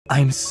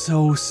I'm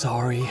so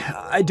sorry.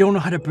 I don't know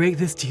how to break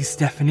this to you,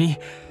 Stephanie.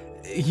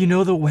 You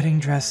know the wedding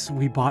dress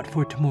we bought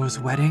for tomorrow's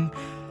wedding?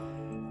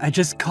 I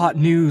just caught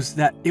news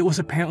that it was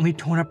apparently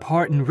torn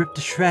apart and ripped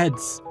to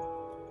shreds.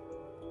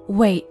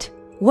 Wait,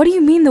 what do you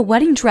mean the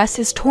wedding dress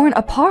is torn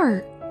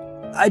apart?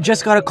 I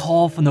just got a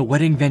call from the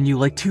wedding venue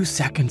like 2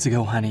 seconds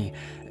ago, honey.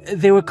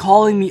 They were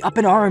calling me up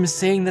in arms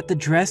saying that the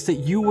dress that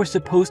you were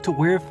supposed to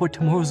wear for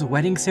tomorrow's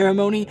wedding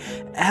ceremony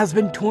has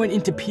been torn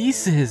into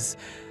pieces.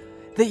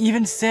 They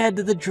even said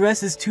that the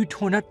dress is too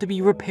torn up to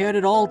be repaired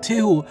at all,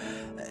 too.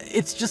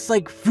 It's just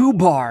like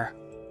FUBAR.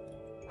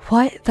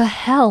 What the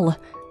hell?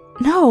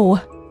 No.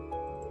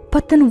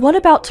 But then what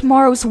about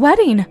tomorrow's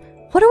wedding?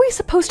 What are we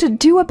supposed to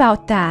do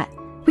about that?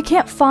 We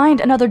can't find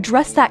another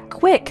dress that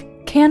quick,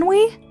 can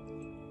we?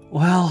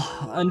 Well,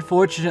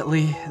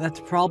 unfortunately,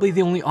 that's probably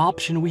the only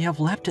option we have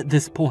left at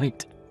this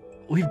point.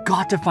 We've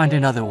got to find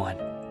another one.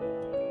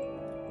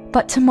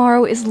 But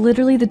tomorrow is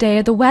literally the day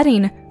of the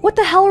wedding. What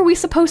the hell are we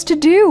supposed to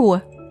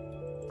do?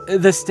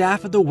 The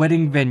staff at the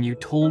wedding venue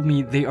told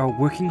me they are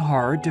working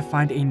hard to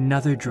find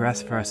another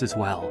dress for us as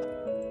well.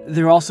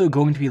 They're also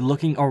going to be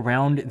looking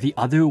around the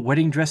other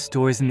wedding dress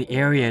stores in the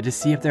area to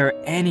see if there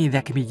are any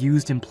that can be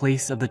used in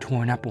place of the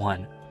torn up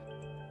one.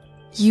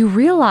 You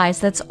realize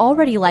that's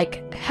already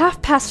like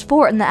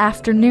 4:30 in the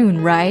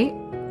afternoon, right?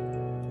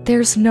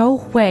 There's no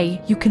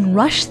way you can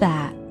rush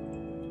that.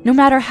 No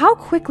matter how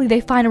quickly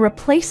they find a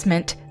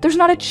replacement, there's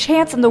not a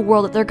chance in the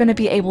world that they're going to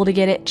be able to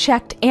get it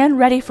checked and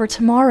ready for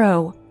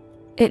tomorrow.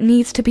 It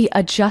needs to be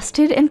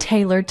adjusted and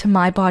tailored to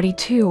my body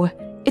too.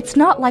 It's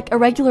not like a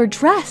regular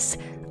dress.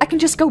 I can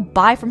just go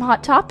buy from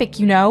Hot Topic,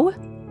 you know?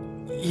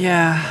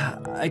 Yeah,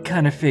 I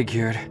kind of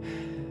figured.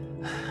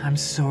 I'm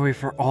sorry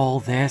for all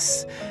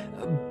this,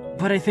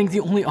 but I think the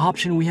only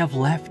option we have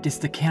left is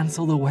to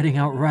cancel the wedding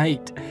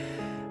outright.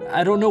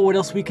 I don't know what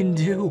else we can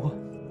do.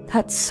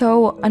 That's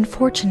so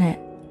unfortunate.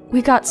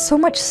 We got so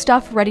much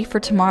stuff ready for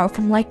tomorrow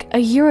from like a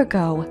year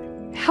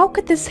ago. How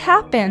could this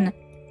happen?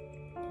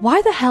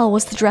 Why the hell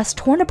was the dress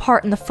torn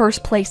apart in the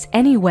first place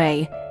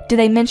anyway? Did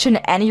they mention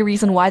any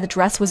reason why the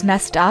dress was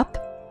messed up?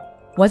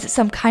 Was it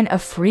some kind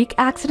of freak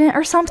accident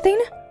or something?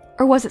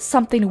 Or was it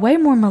something way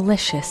more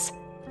malicious,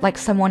 like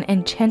someone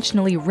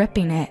intentionally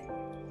ripping it?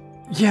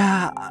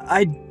 Yeah,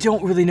 I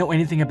don't really know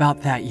anything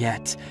about that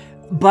yet,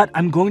 but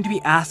I'm going to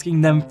be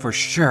asking them for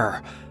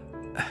sure.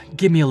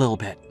 Give me a little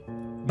bit.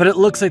 But it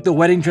looks like the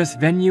wedding dress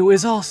venue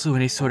is also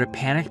in a sort of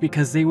panic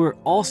because they were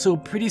also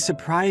pretty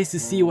surprised to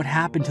see what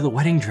happened to the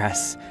wedding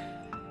dress.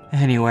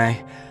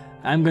 Anyway,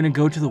 I'm gonna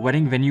go to the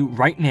wedding venue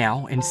right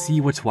now and see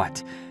what's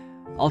what.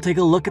 I'll take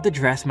a look at the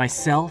dress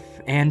myself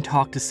and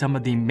talk to some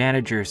of the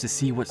managers to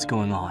see what's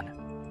going on.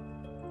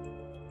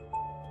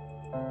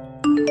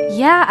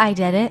 Yeah, I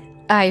did it.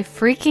 I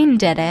freaking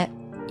did it.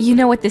 You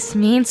know what this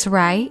means,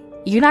 right?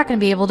 You're not gonna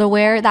be able to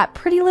wear that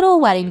pretty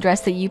little wedding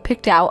dress that you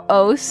picked out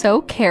oh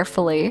so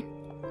carefully.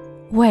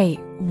 Wait,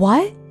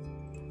 what?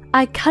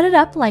 I cut it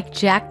up like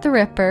Jack the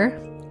Ripper.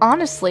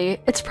 Honestly,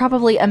 it's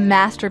probably a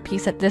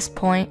masterpiece at this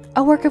point,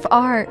 a work of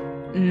art.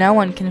 No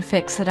one can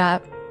fix it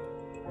up.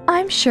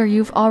 I'm sure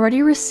you've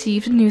already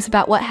received news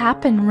about what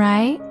happened,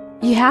 right?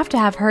 You have to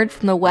have heard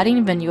from the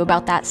wedding venue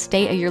about that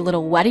state of your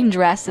little wedding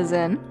dress is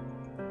in.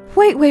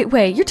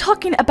 Wait, you're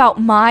talking about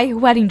my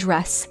wedding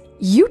dress?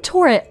 You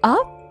tore it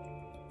up?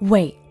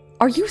 Wait,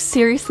 are you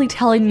seriously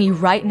telling me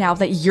right now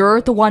that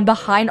you're the one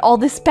behind all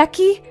this,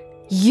 Becky?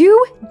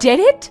 You did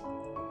it?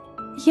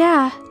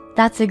 Yeah,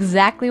 that's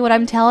exactly what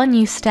I'm telling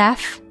you,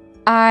 Steph.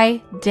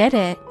 I did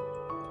it.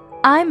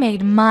 I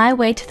made my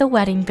way to the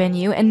wedding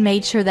venue and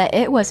made sure that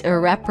it was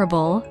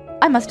irreparable.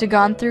 I must have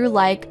gone through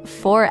like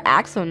 4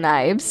 Axo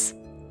knives.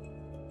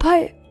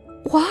 But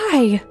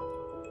why?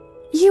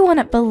 You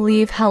wouldn't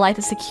believe how light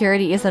the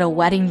security is at a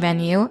wedding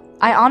venue.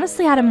 I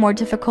honestly had a more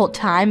difficult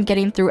time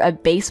getting through a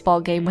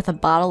baseball game with a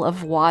bottle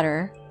of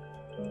water.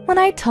 When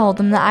I told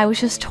them that I was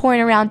just touring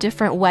around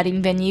different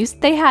wedding venues,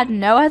 they had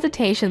no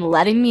hesitation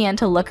letting me in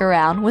to look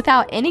around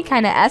without any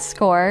kind of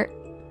escort.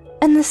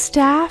 And the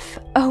staff?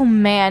 Oh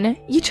man,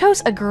 you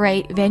chose a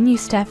great venue,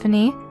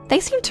 Stephanie. They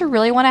seem to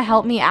really want to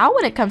help me out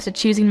when it comes to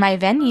choosing my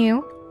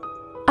venue.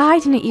 I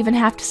didn't even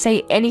have to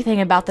say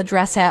anything about the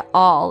dress at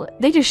all.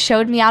 They just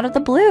showed me out of the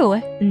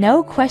blue.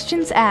 No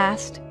questions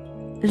asked.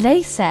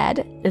 They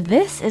said,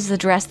 "This is the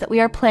dress that we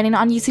are planning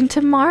on using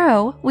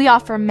tomorrow. We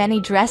offer many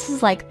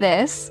dresses like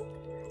this."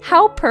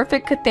 How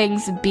perfect could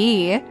things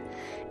be?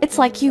 It's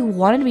like you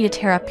wanted me to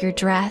tear up your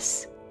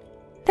dress.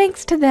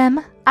 Thanks to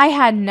them, I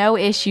had no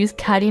issues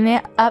cutting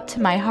it up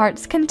to my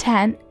heart's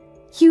content.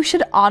 You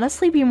should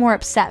honestly be more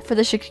upset for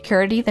the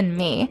security than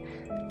me.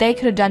 They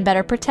could have done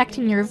better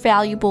protecting your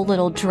valuable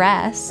little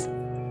dress.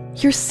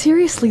 You're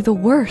seriously the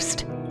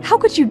worst. How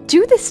could you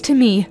do this to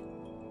me?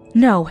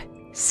 No,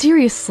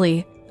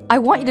 seriously. I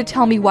want you to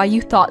tell me why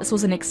you thought this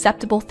was an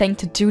acceptable thing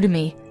to do to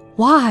me.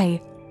 Why?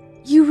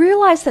 You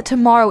realize that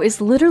tomorrow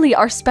is literally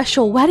our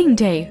special wedding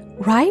day,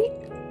 right?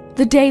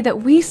 The day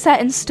that we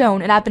set in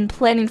stone and I've been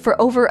planning for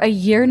over a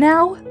year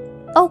now?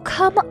 Oh,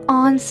 come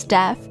on,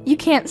 Steph. You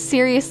can't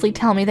seriously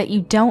tell me that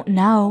you don't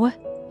know.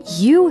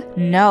 You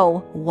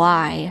know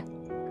why.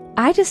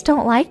 I just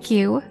don't like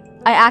you.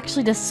 I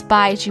actually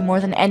despise you more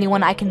than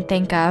anyone I can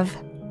think of.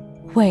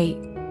 Wait,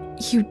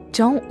 you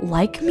don't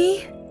like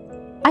me?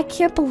 I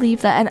can't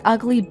believe that an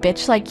ugly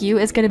bitch like you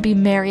is gonna be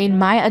marrying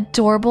my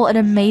adorable and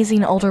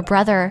amazing older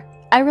brother.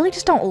 I really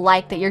just don't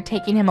like that you're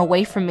taking him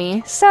away from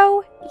me,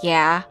 so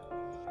yeah.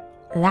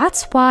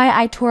 That's why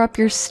I tore up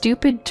your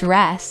stupid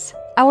dress.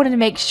 I wanted to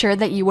make sure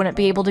that you wouldn't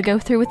be able to go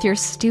through with your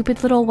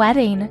stupid little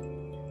wedding.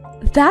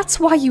 That's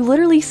why you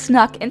literally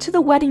snuck into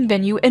the wedding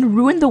venue and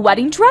ruined the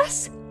wedding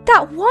dress?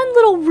 That one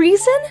little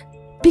reason?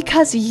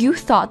 Because you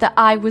thought that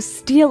I was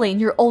stealing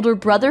your older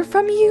brother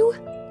from you?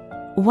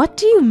 What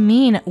do you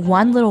mean,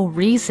 one little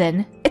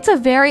reason? It's a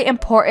very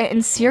important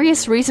and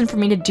serious reason for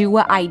me to do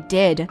what I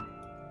did.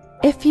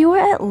 If you were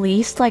at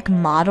least like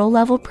model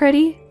level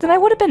pretty, then I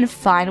would have been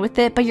fine with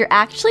it, but you're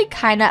actually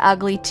kinda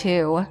ugly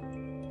too.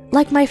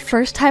 Like my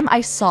first time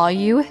I saw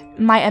you,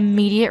 my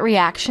immediate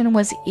reaction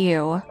was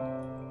ew.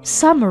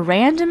 Some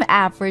random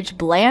average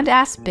bland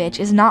ass bitch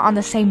is not on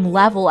the same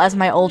level as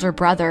my older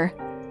brother.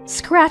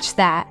 Scratch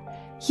that.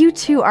 You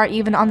two aren't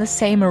even on the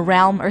same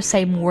realm or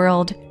same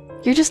world.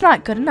 You're just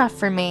not good enough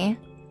for me.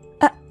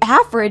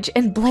 Average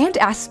and bland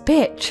ass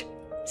bitch.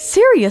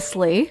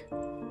 Seriously?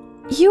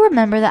 You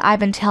remember that I've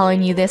been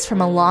telling you this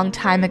from a long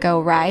time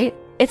ago, right?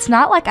 It's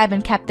not like I've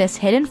been kept this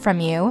hidden from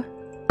you.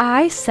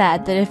 I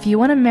said that if you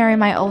want to marry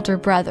my older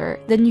brother,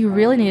 then you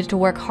really needed to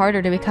work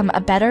harder to become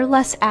a better,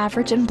 less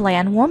average and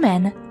bland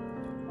woman.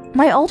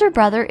 My older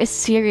brother is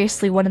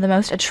seriously one of the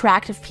most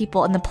attractive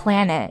people on the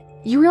planet.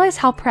 You realize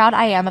how proud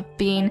I am of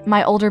being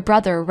my older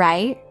brother,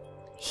 right?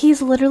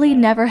 He's literally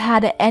never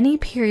had any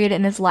period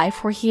in his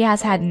life where he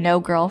has had no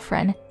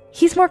girlfriend.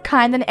 He's more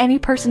kind than any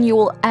person you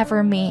will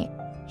ever meet.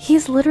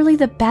 He's literally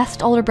the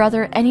best older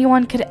brother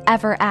anyone could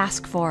ever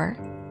ask for.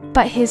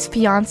 But his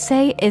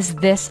fiancé is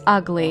this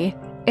ugly.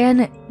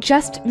 And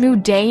just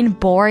mundane,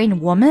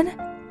 boring woman?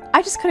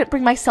 I just couldn't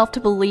bring myself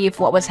to believe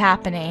what was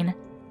happening.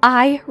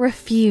 I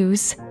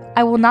refuse.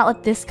 I will not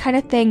let this kind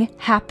of thing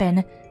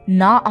happen.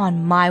 Not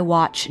on my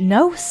watch.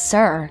 No,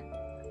 sir.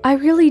 I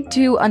really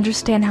do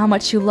understand how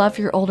much you love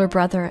your older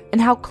brother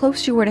and how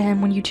close you were to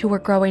him when you two were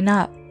growing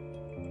up.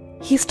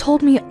 He's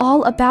told me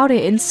all about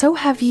it, and so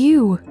have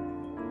you.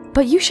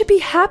 But you should be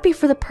happy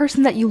for the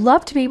person that you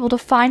love to be able to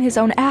find his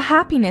own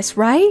happiness,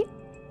 right?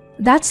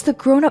 That's the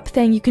grown-up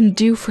thing you can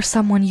do for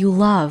someone you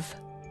love.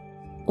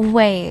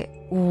 Wait,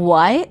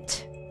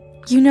 what?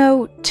 You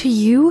know, to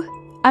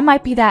you, I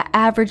might be that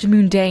average,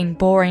 mundane,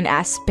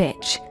 boring-ass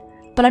bitch,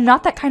 but I'm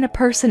not that kind of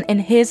person in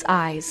his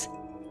eyes.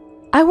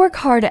 I work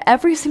hard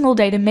every single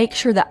day to make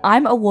sure that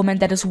I'm a woman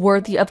that is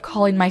worthy of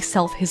calling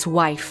myself his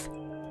wife.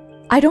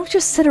 I don't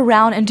just sit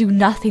around and do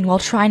nothing while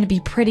trying to be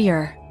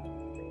prettier.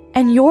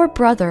 And your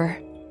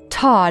brother,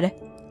 Todd,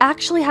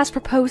 actually has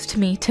proposed to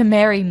me to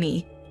marry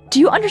me. Do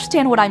you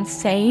understand what I'm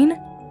saying?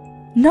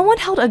 No one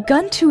held a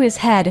gun to his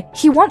head.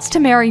 He wants to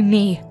marry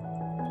me.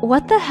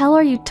 What the hell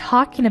are you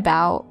talking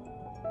about?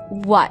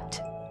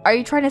 What? Are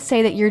you trying to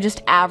say that you're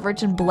just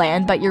average and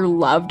bland but you're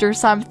loved or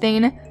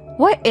something?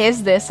 What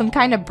is this, some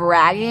kind of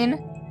bragging?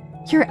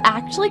 You're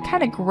actually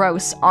kind of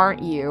gross,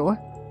 aren't you?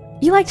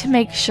 You like to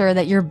make sure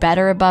that you're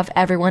better above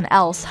everyone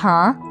else,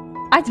 huh?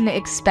 I didn't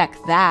expect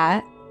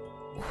that.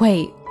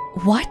 Wait,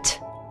 what?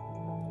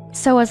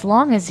 So as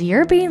long as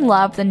you're being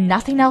loved, then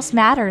nothing else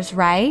matters,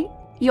 right?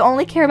 You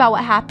only care about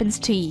what happens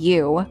to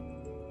you.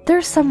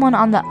 There's someone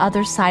on the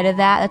other side of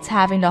that that's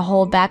having to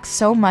hold back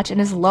so much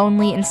and is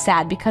lonely and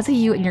sad because of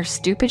you and your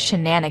stupid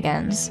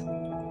shenanigans.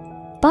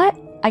 But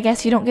I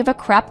guess you don't give a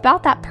crap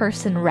about that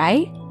person,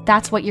 right?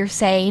 That's what you're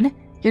saying?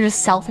 You're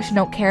just selfish and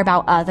don't care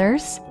about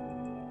others?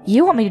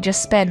 You want me to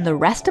just spend the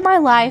rest of my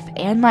life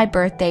and my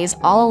birthdays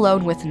all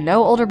alone with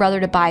no older brother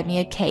to buy me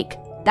a cake.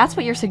 That's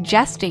what you're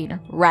suggesting,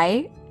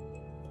 right?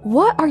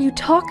 What are you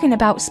talking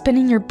about,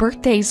 spending your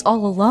birthdays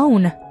all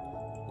alone?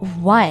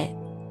 What?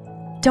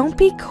 Don't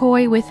be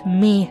coy with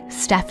me,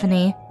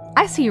 Stephanie.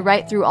 I see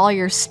right through all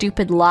your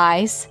stupid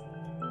lies.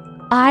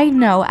 I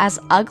know, as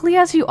ugly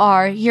as you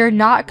are, you're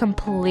not a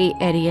complete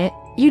idiot.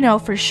 You know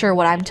for sure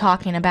what I'm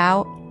talking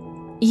about.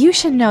 You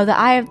should know that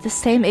I have the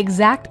same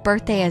exact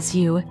birthday as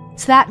you,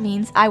 so that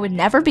means I would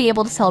never be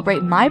able to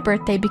celebrate my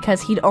birthday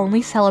because he'd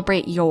only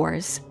celebrate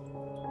yours.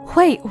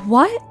 Wait,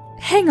 what?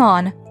 Hang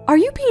on. Are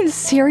you being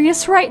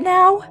serious right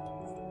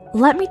now?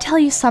 Let me tell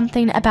you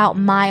something about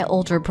my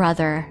older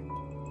brother.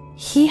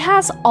 He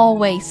has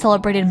always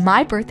celebrated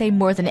my birthday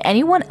more than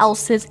anyone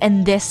else's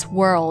in this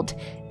world.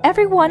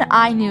 Everyone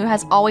I knew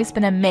has always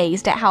been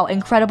amazed at how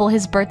incredible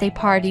his birthday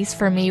parties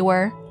for me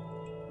were.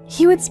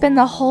 He would spend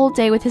the whole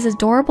day with his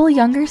adorable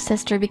younger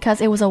sister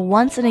because it was a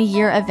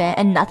once-in-a-year event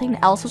and nothing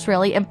else was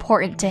really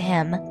important to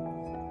him.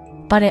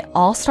 But it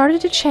all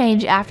started to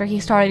change after he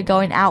started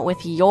going out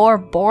with your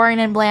boring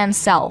and bland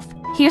self.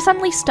 He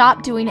suddenly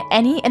stopped doing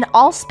any and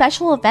all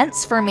special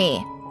events for me.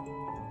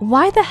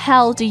 Why the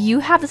hell do you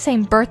have the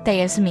same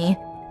birthday as me?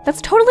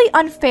 That's totally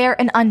unfair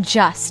and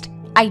unjust.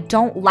 I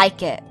don't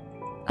like it.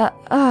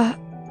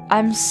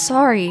 I'm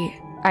sorry,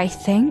 I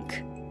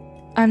think.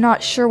 I'm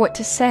not sure what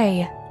to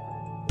say.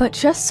 But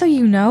just so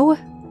you know,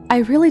 I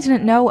really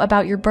didn't know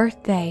about your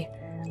birthday.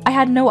 I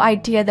had no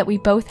idea that we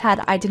both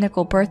had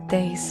identical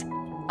birthdays.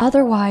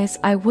 Otherwise,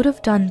 I would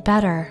have done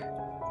better.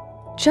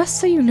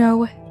 Just so you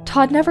know,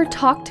 Todd never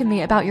talked to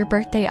me about your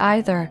birthday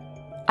either.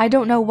 I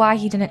don't know why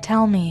he didn't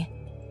tell me.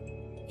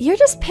 You're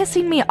just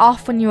pissing me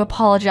off when you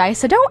apologize,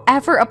 so don't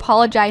ever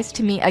apologize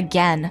to me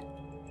again.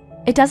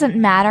 It doesn't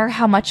matter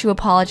how much you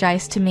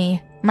apologize to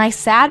me. My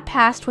sad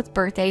past with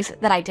birthdays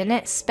that I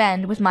didn't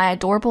spend with my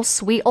adorable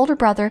sweet older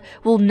brother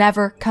will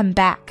never come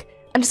back.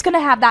 I'm just gonna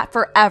have that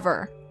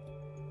forever.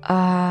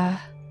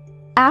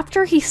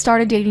 After he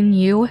started dating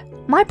you,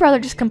 my brother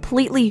just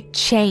completely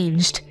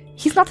changed.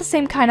 He's not the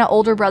same kind of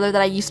older brother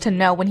that I used to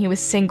know when he was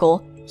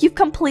single. You've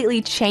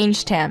completely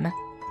changed him.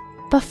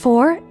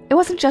 Before, it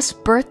wasn't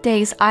just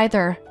birthdays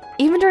either.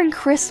 Even during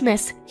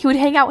Christmas, he would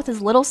hang out with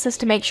his little sis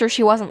to make sure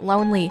she wasn't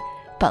lonely.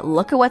 But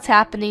look at what's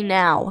happening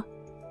now.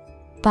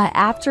 But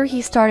after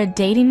he started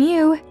dating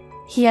you,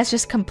 he has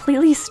just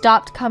completely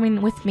stopped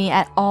coming with me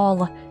at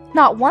all.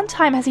 Not one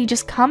time has he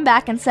just come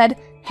back and said,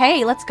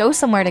 "Hey, let's go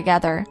somewhere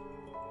together."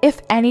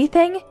 If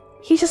anything,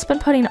 he's just been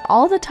putting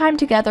all the time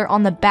together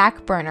on the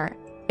back burner.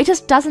 It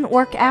just doesn't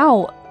work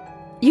out.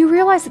 You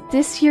realize that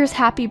this year's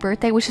happy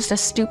birthday was just a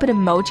stupid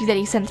emoji that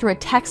he sent through a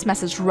text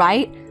message,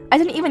 right? I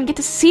didn't even get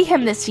to see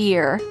him this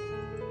year.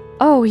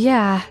 Oh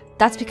yeah,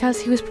 that's because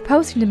he was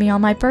proposing to me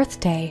on my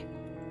birthday.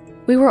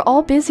 We were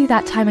all busy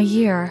that time of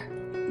year.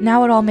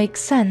 Now it all makes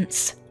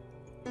sense.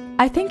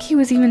 I think he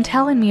was even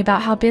telling me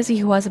about how busy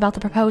he was about the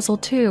proposal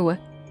too.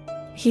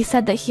 He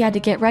said that he had to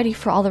get ready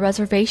for all the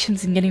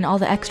reservations and getting all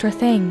the extra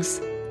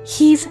things.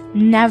 He's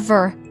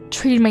never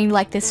treated me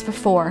like this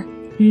before.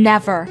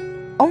 Never.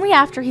 Only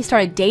after he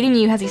started dating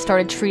you has he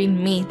started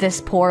treating me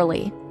this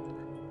poorly.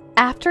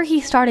 After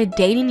he started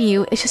dating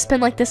you, it's just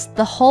been like this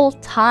the whole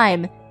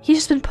time. He's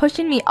just been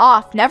pushing me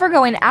off, never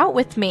going out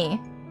with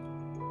me.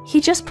 He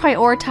just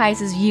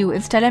prioritizes you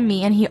instead of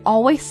me, and he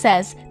always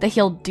says that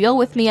he'll deal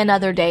with me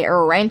another day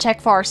or rain check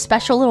for our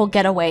special little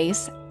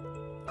getaways.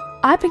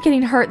 I've been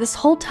getting hurt this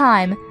whole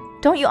time.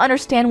 Don't you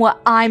understand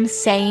what I'm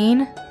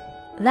saying?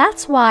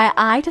 That's why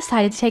I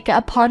decided to take it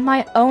upon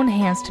my own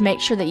hands to make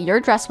sure that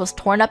your dress was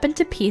torn up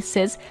into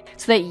pieces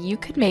so that you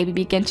could maybe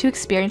begin to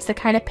experience the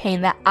kind of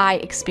pain that I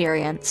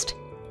experienced.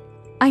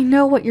 I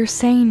know what you're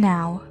saying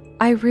now.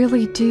 I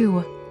really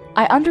do.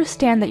 I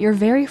understand that you're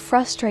very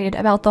frustrated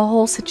about the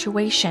whole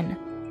situation.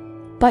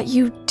 But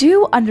you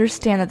do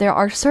understand that there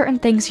are certain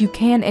things you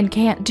can and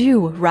can't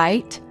do,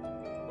 right?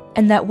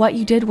 And that what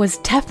you did was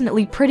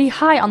definitely pretty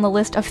high on the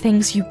list of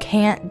things you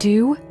can't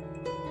do?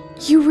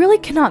 You really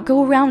cannot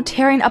go around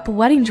tearing up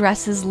wedding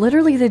dresses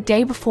literally the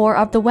day before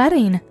of the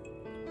wedding.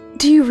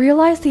 Do you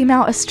realize the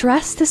amount of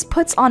stress this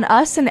puts on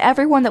us and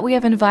everyone that we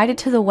have invited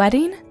to the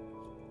wedding?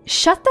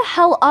 Shut the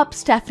hell up,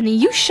 Stephanie.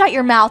 You shut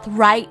your mouth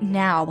right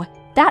now.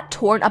 That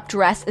torn up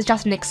dress is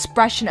just an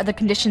expression of the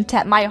condition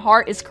that my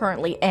heart is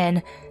currently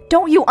in.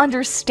 Don't you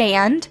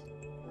understand?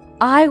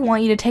 I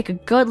want you to take a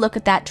good look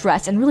at that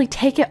dress and really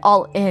take it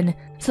all in,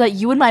 so that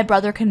you and my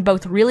brother can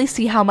both really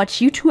see how much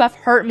you two have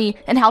hurt me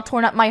and how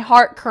torn up my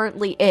heart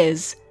currently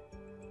is.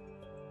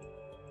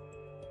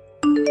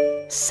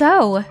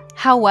 So,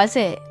 how was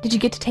it? Did you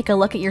get to take a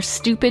look at your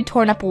stupid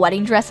torn up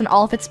wedding dress in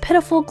all of its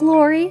pitiful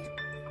glory?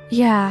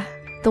 Yeah,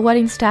 the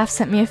wedding staff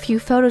sent me a few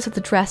photos of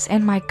the dress,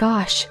 and my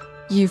gosh,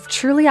 you've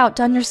truly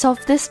outdone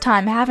yourself this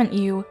time, haven't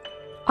you?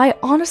 I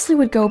honestly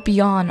would go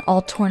beyond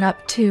all torn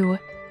up too.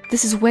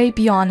 This is way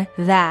beyond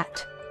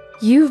that.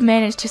 You've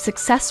managed to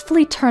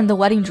successfully turn the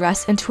wedding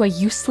dress into a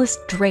useless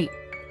drape.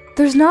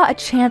 There's not a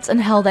chance in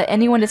hell that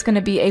anyone is going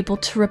to be able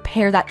to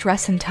repair that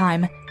dress in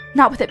time,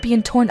 not with it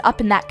being torn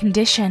up in that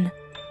condition.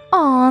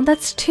 Aw,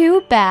 that's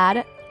too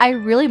bad. I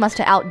really must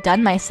have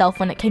outdone myself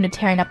when it came to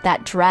tearing up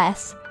that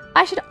dress.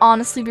 I should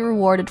honestly be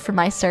rewarded for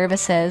my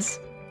services.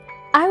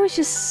 I was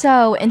just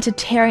so into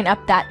tearing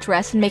up that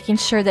dress and making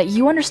sure that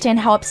you understand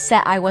how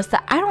upset I was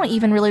that I don't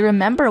even really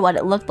remember what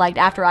it looked like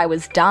after I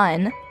was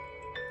done.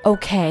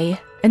 Okay,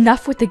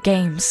 enough with the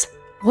games.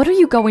 What are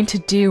you going to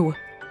do?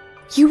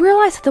 You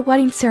realize that the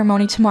wedding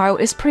ceremony tomorrow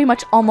is pretty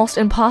much almost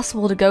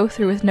impossible to go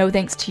through with no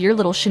thanks to your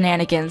little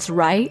shenanigans,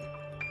 right?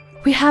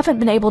 We haven't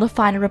been able to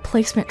find a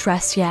replacement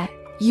dress yet.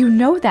 You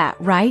know that,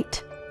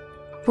 right?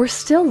 We're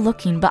still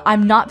looking, but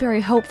I'm not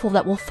very hopeful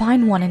that we'll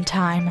find one in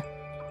time.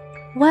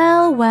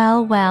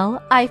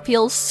 Well, I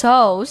feel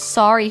so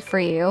sorry for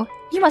you.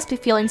 You must be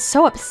feeling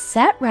so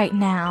upset right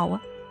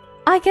now.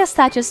 I guess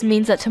that just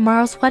means that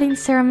tomorrow's wedding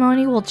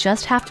ceremony will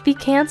just have to be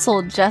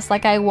canceled just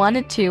like I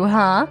wanted to,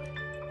 huh?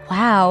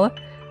 Wow,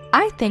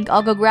 I think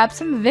I'll go grab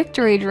some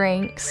victory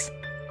drinks.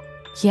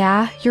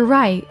 Yeah, you're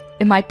right.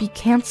 It might be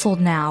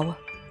canceled now.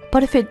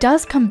 But if it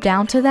does come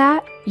down to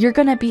that, you're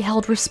gonna be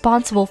held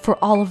responsible for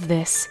all of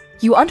this.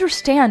 You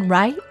understand,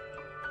 right?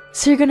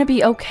 So you're gonna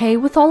be okay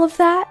with all of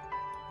that?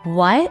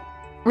 What?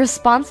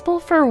 Responsible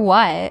for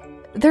what?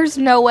 There's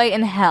no way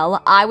in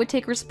hell I would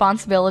take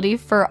responsibility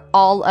for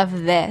all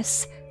of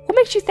this. What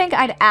makes you think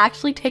I'd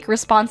actually take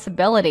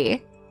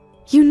responsibility?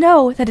 You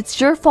know that it's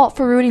your fault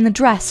for ruining the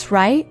dress,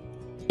 right?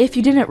 If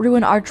you didn't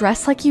ruin our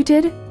dress like you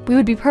did, We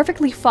would be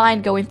perfectly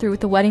fine going through with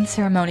the wedding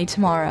ceremony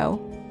tomorrow.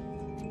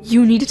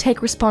 You need to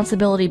take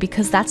responsibility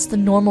because that's the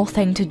normal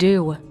thing to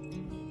do.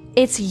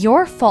 It's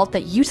your fault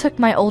that you took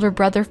my older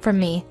brother from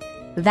me.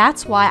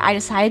 That's why I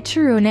decided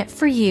to ruin it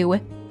for you.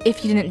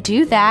 If you didn't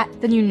do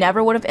that, then you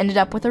never would have ended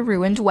up with a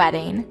ruined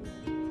wedding.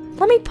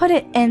 Let me put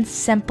it in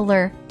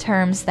simpler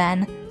terms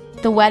then.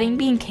 The wedding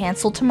being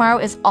canceled tomorrow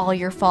is all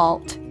your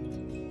fault.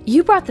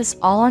 You brought this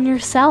all on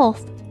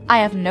yourself. I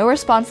have no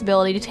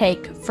responsibility to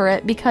take for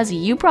it because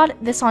you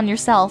brought this on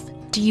yourself.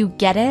 Do you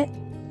get it?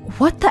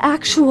 What the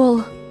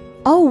actual...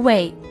 Oh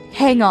wait,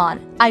 hang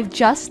on. I've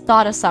just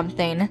thought of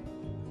something.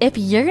 If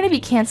you're gonna be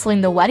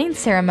canceling the wedding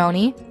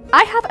ceremony,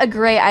 I have a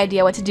great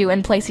idea what to do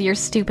in place of your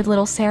stupid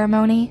little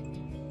ceremony.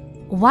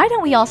 Why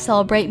don't we all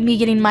celebrate me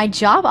getting my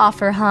job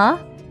offer, huh?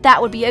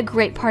 That would be a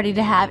great party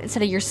to have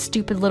instead of your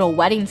stupid little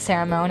wedding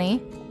ceremony.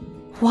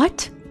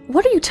 What?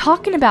 What are you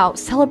talking about,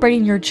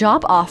 celebrating your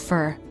job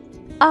offer?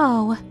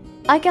 Oh,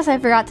 I guess I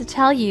forgot to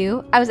tell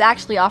you, I was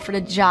actually offered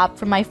a job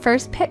from my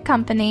first pit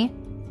company.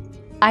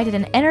 I did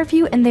an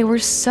interview and they were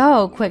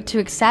so quick to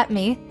accept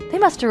me. They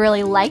must have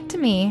really liked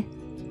me.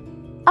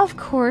 Of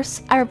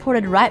course, I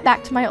reported right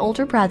back to my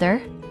older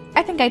brother.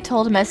 I think I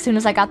told him as soon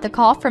as I got the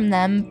call from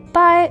them,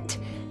 but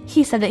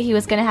he said that he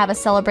was going to have a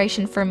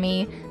celebration for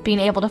me being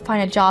able to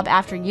find a job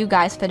after you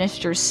guys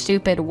finished your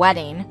stupid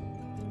wedding.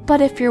 But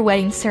if your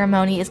wedding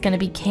ceremony is going to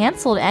be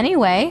canceled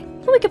anyway,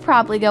 we could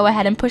probably go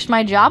ahead and push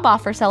my job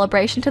offer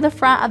celebration to the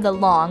front of the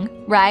lawn,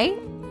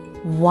 right?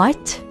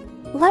 What?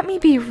 Let me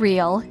be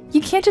real.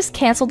 You can't just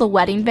cancel the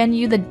wedding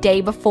venue the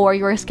day before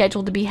you are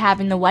scheduled to be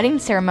having the wedding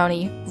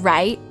ceremony,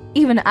 right?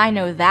 Even I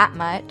know that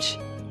much.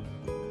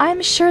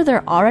 I'm sure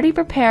they're already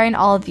preparing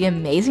all of the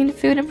amazing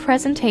food and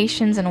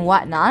presentations and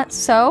whatnot,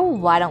 so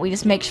why don't we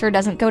just make sure it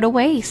doesn't go to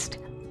waste?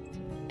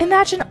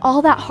 Imagine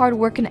all that hard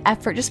work and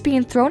effort just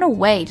being thrown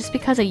away just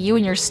because of you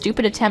and your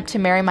stupid attempt to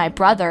marry my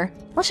brother.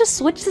 Let's just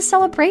switch the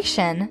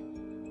celebration.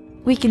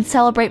 We can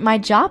celebrate my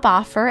job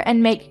offer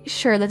and make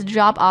sure that the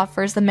job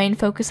offer is the main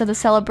focus of the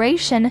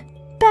celebration.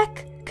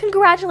 Beck,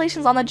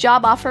 congratulations on the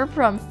job offer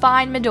from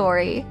Fine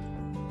Midori.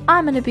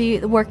 I'm gonna be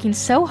working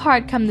so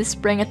hard come this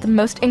spring at the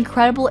most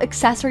incredible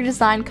accessory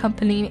design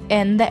company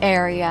in the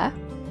area.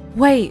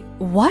 Wait,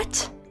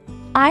 what?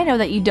 I know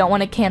that you don't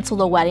want to cancel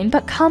the wedding,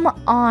 but come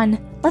on,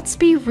 let's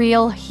be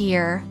real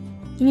here.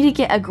 You need to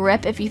get a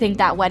grip if you think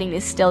that wedding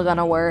is still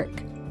gonna work.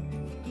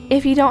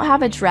 If you don't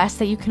have a dress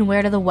that you can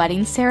wear to the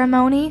wedding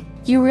ceremony,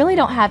 you really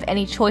don't have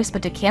any choice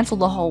but to cancel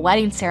the whole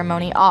wedding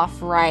ceremony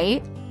off,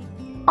 right?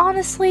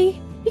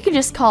 Honestly, you can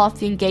just call off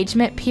the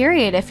engagement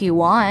period if you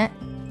want.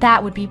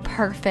 That would be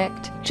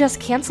perfect. Just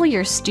cancel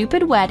your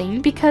stupid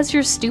wedding because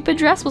your stupid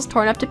dress was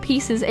torn up to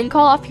pieces and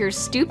call off your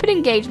stupid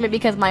engagement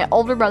because my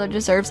older brother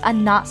deserves a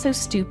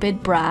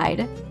not-so-stupid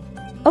bride.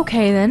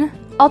 Okay then,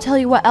 I'll tell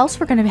you what else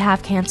we're gonna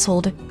have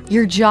canceled.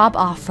 Your job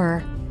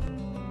offer.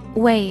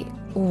 Wait,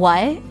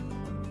 what?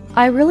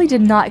 I really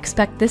did not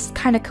expect this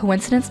kind of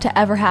coincidence to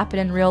ever happen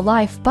in real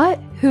life, but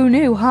who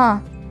knew, huh?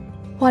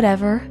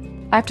 Whatever.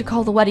 I have to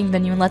call the wedding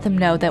venue and let them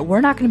know that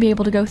we're not gonna be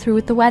able to go through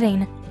with the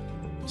wedding.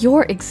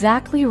 You're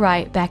exactly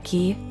right,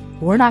 Becky.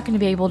 We're not going to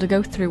be able to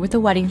go through with the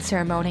wedding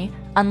ceremony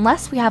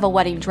unless we have a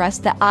wedding dress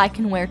that I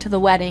can wear to the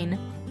wedding.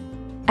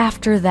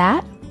 After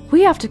that,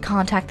 we have to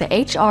contact the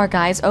HR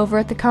guys over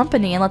at the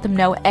company and let them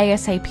know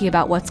ASAP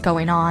about what's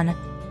going on.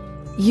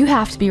 You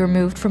have to be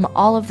removed from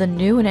all of the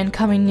new and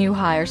incoming new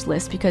hires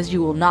list because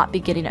you will not be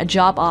getting a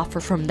job offer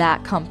from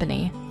that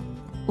company.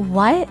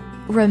 What?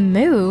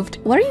 Removed?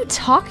 What are you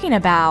talking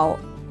about?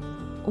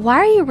 Why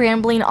are you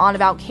rambling on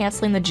about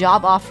canceling the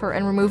job offer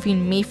and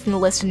removing me from the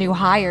list of new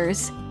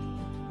hires?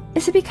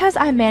 Is it because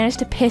I managed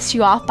to piss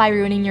you off by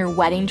ruining your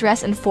wedding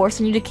dress and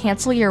forcing you to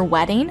cancel your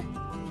wedding?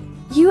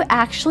 You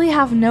actually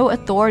have no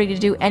authority to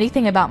do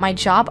anything about my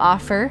job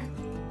offer.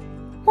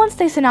 Once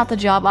they send out the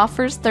job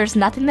offers, there's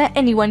nothing that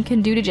anyone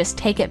can do to just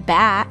take it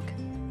back.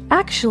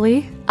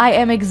 Actually, I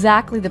am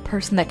exactly the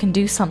person that can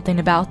do something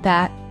about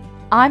that.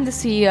 I'm the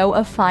CEO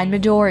of Fine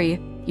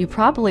Midori. You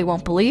probably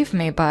won't believe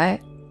me,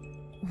 but...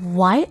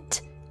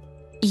 What?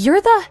 You're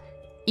the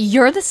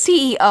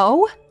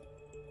CEO?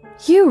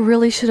 You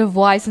really should have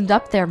wisened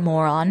up there,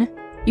 moron.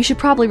 You should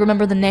probably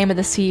remember the name of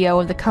the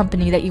CEO of the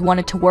company that you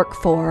wanted to work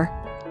for.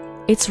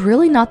 It's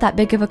really not that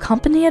big of a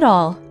company at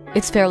all.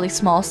 It's fairly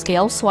small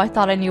scale, so I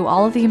thought I knew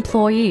all of the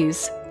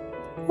employees.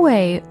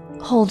 Wait,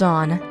 hold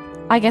on.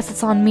 I guess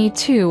it's on me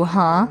too,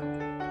 huh?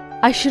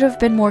 I should have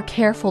been more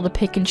careful to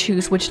pick and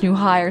choose which new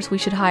hires we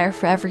should hire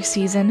for every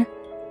season.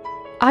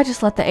 I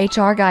just let the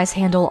HR guys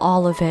handle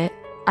all of it.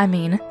 I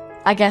mean,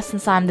 I guess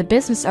since I'm the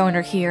business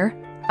owner here,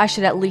 I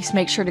should at least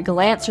make sure to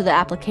glance through the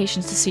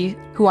applications to see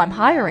who I'm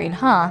hiring,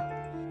 huh?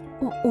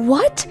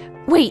 What?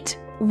 Wait,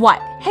 what?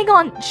 Hang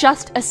on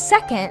just a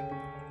second.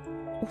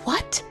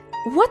 What?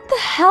 What the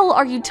hell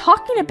are you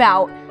talking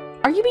about?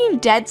 Are you being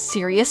dead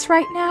serious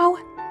right now?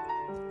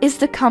 Is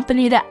the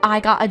company that I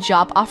got a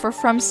job offer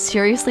from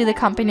seriously the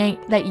company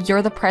that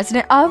you're the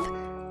president of?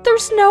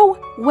 There's no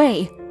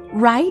way,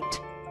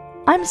 right?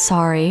 I'm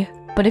sorry.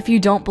 But if you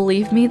don't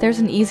believe me, there's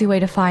an easy way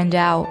to find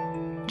out.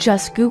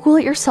 Just Google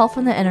it yourself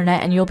on the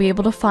internet and you'll be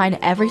able to find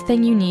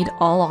everything you need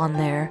all on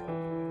there.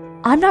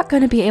 I'm not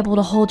going to be able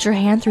to hold your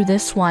hand through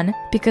this one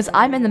because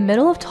I'm in the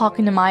middle of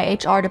talking to my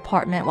HR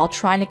department while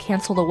trying to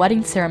cancel the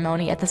wedding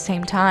ceremony at the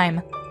same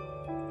time.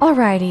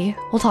 Alrighty,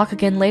 we'll talk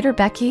again later,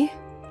 Becky.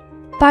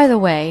 By the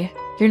way,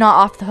 you're not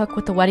off the hook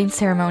with the wedding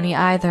ceremony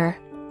either.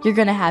 You're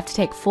gonna have to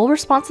take full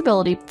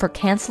responsibility for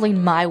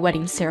canceling my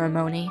wedding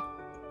ceremony.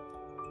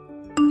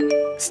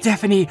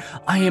 Stephanie,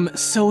 I am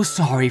so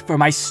sorry for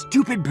my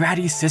stupid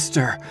bratty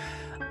sister.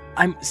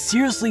 I'm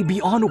seriously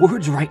beyond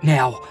words right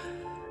now.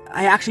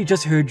 I actually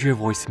just heard your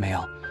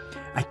voicemail.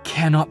 I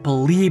cannot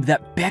believe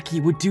that Becky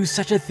would do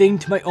such a thing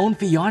to my own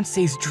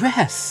fiancé's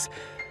dress.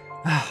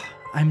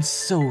 I'm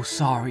so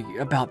sorry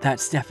about that,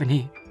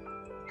 Stephanie.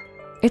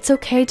 It's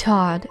okay,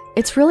 Todd.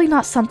 It's really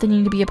not something you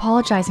need to be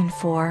apologizing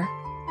for.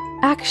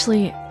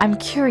 Actually, I'm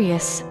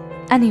curious.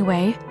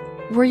 Anyway,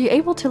 were you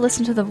able to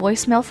listen to the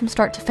voicemail from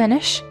start to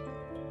finish?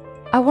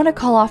 I want to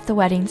call off the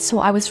wedding, so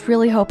I was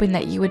really hoping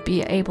that you would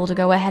be able to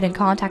go ahead and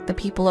contact the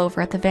people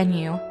over at the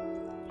venue.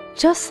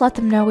 Just let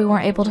them know we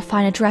weren't able to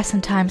find a dress in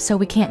time, so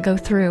we can't go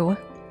through.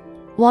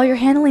 While you're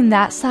handling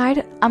that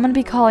side, I'm going to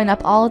be calling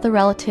up all of the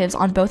relatives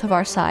on both of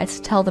our sides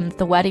to tell them that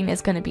the wedding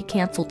is going to be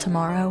canceled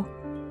tomorrow.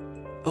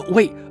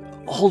 Wait,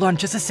 hold on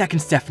just a second,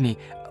 Stephanie.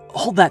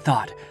 Hold that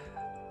thought.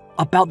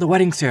 About the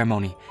wedding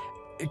ceremony,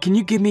 can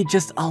you give me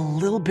just a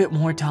little bit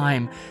more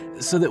time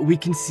so that we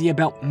can see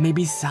about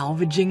maybe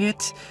salvaging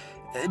it?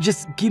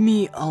 Just give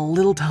me a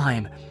little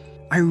time.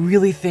 I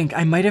really think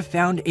I might have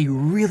found a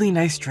really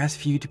nice dress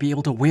for you to be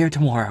able to wear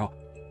tomorrow.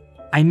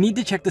 I need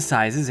to check the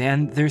sizes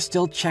and they're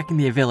still checking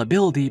the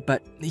availability,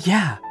 but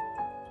yeah.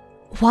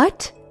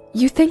 What?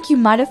 You think you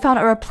might have found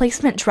a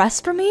replacement dress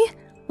for me?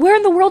 Where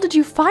in the world did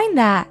you find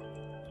that?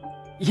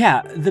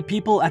 Yeah, the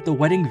people at the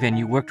wedding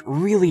venue worked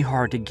really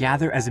hard to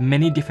gather as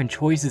many different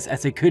choices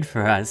as they could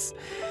for us.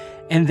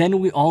 And then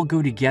we all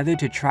go together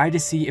to try to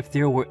see if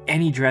there were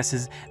any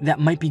dresses that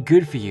might be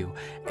good for you.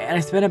 And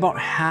I spent about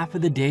half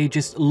of the day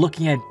just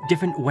looking at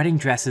different wedding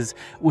dresses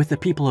with the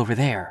people over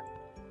there.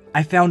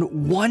 I found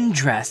one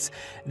dress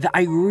that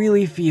I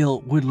really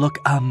feel would look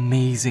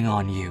amazing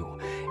on you,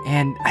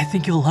 and I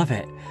think you'll love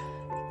it.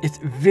 It's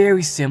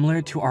very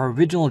similar to our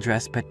original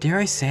dress, but dare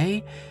I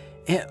say,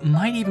 it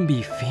might even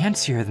be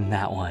fancier than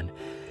that one.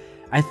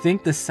 I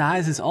think the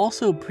size is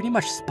also pretty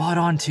much spot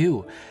on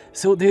too,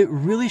 so there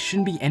really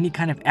shouldn't be any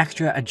kind of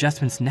extra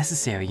adjustments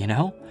necessary, you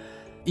know?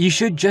 You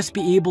should just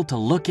be able to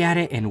look at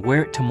it and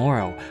wear it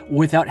tomorrow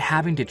without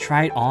having to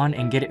try it on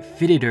and get it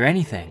fitted or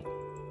anything.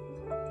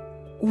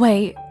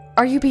 Wait,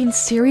 are you being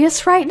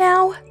serious right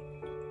now?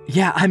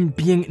 Yeah, I'm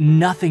being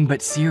nothing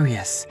but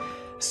serious.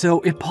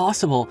 So if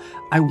possible,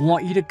 I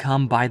want you to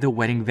come by the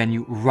wedding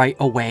venue right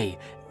away.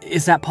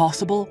 Is that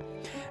possible?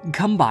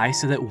 Come by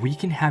so that we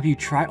can have you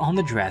try on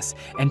the dress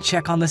and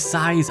check on the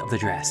size of the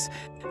dress.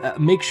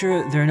 Make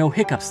sure there are no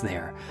hiccups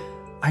there.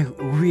 I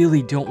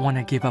really don't want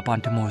to give up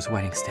on tomorrow's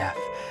wedding, Steph.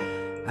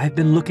 I've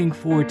been looking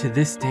forward to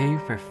this day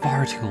for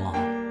far too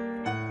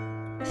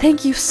long.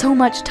 Thank you so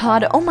much,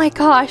 Todd. Oh my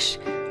gosh.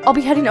 I'll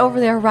be heading over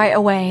there right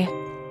away.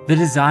 The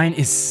design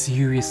is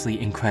seriously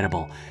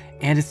incredible,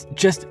 and it's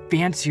just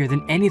fancier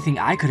than anything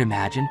I could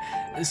imagine,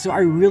 so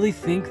I really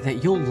think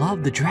that you'll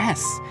love the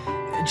dress.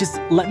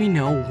 Just let me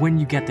know when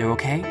you get there,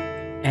 okay?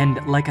 And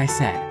like I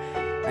said,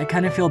 I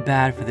kind of feel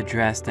bad for the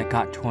dress that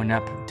got torn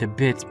up to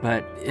bits,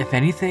 but if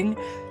anything,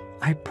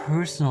 I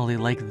personally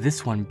like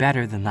this one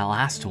better than the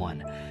last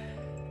one.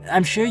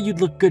 I'm sure you'd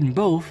look good in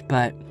both,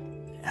 but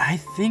I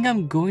think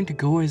I'm going to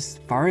go as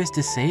far as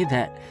to say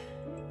that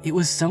it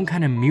was some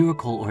kind of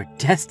miracle or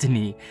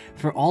destiny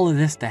for all of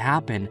this to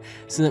happen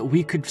so that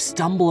we could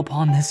stumble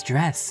upon this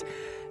dress.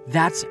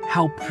 That's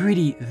how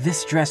pretty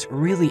this dress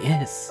really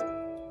is.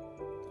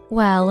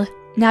 Well,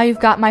 now you've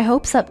got my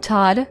hopes up,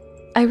 Todd.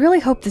 I really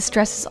hope this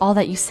dress is all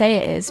that you say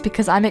it is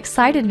because I'm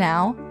excited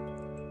now.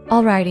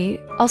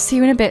 Alrighty, I'll see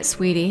you in a bit,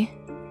 sweetie.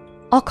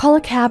 I'll call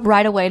a cab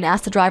right away and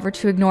ask the driver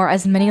to ignore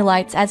as many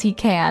lights as he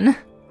can.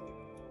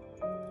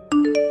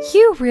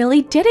 You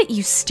really did it,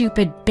 you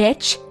stupid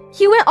bitch!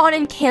 You went on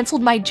and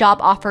canceled my job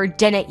offer,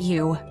 didn't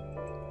you?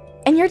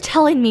 And you're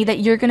telling me that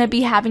you're gonna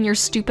be having your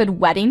stupid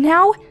wedding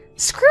now?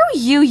 Screw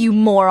you, you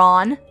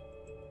moron!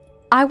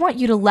 I want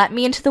you to let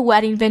me into the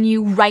wedding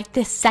venue right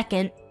this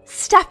second.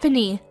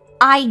 Stephanie,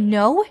 I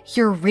know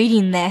you're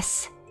reading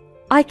this.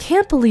 I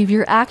can't believe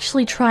you're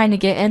actually trying to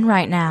get in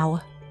right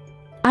now.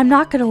 I'm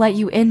not gonna let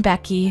you in,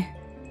 Becky.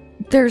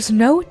 There's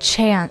no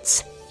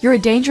chance. You're a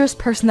dangerous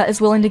person that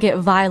is willing to get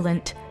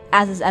violent,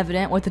 as is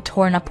evident with the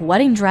torn up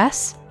wedding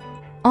dress.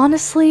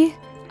 Honestly,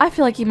 I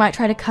feel like you might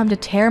try to come to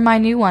tear my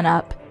new one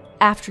up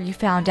after you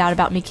found out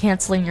about me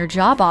canceling your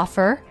job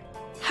offer.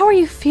 How are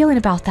you feeling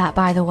about that,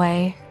 by the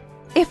way?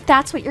 If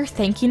that's what you're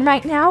thinking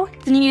right now,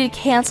 then you need to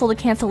cancel the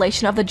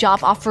cancellation of the job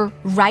offer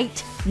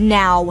right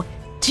now.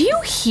 Do you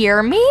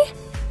hear me?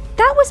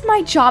 That was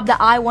my job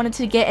that I wanted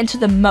to get into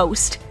the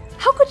most.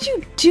 How could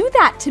you do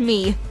that to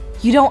me?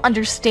 You don't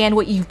understand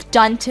what you've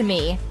done to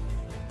me.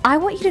 I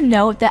want you to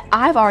know that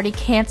I've already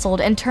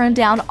canceled and turned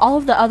down all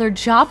of the other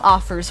job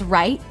offers,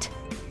 right?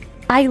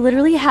 I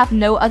literally have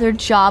no other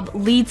job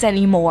leads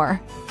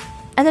anymore.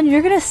 And then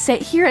you're gonna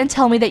sit here and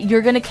tell me that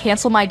you're gonna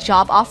cancel my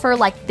job offer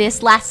like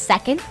this last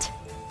second?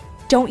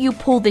 Don't you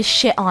pull this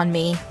shit on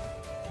me.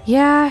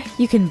 Yeah,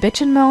 you can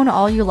bitch and moan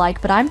all you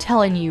like, but I'm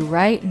telling you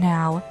right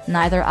now,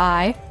 neither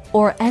I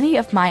or any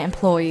of my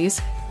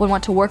employees would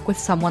want to work with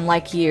someone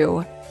like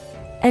you.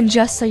 And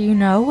just so you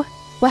know,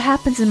 what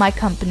happens in my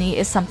company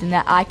is something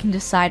that I can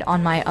decide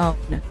on my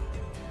own.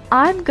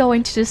 I'm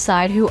going to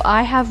decide who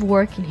I have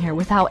working here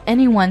without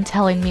anyone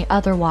telling me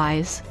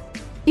otherwise.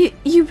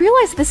 You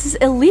realize this is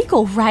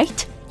illegal,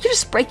 right? You're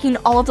just breaking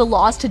all of the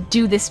laws to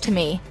do this to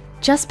me.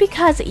 Just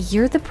because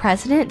you're the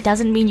president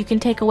doesn't mean you can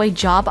take away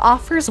job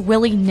offers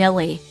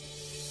willy-nilly.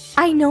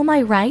 I know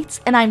my rights,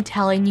 and I'm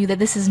telling you that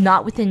this is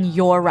not within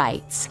your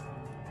rights.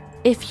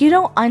 If you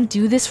don't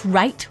undo this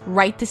right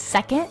this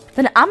second,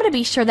 then I'm gonna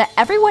be sure that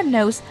everyone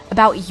knows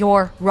about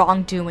your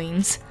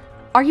wrongdoings.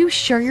 Are you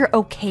sure you're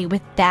okay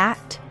with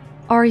that?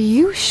 Are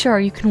you sure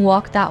you can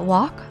walk that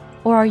walk?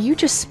 Or are you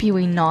just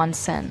spewing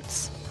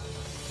nonsense?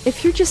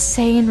 If you're just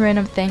saying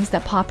random things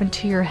that pop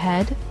into your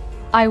head,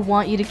 I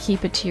want you to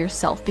keep it to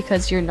yourself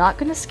because you're not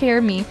gonna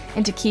scare me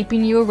into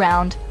keeping you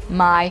around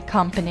my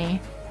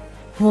company.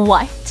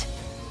 What?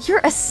 You're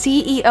a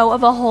CEO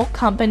of a whole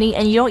company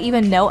and you don't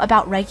even know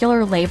about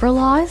regular labor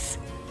laws?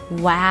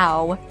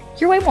 Wow,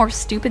 you're way more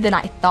stupid than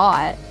I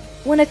thought.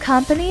 When a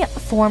company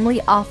formally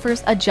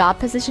offers a job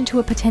position to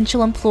a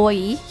potential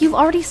employee, you've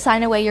already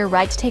signed away your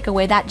right to take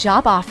away that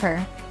job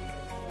offer.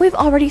 We've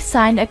already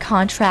signed a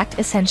contract,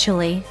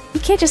 essentially.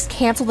 You can't just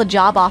cancel the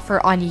job offer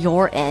on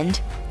your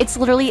end. It's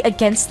literally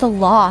against the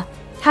law.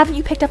 Haven't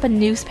you picked up a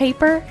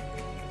newspaper?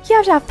 You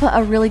have to put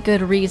a really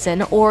good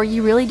reason, or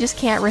you really just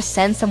can't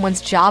rescind someone's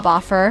job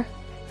offer.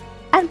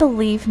 And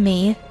believe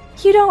me,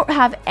 you don't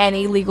have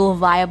any legal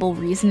viable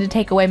reason to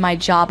take away my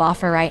job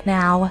offer right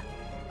now.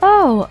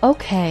 Oh,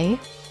 okay.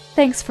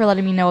 Thanks for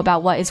letting me know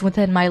about what is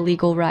within my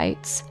legal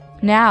rights.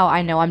 Now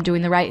I know I'm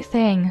doing the right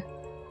thing.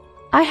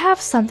 I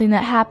have something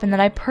that happened that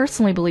I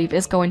personally believe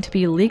is going to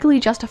be legally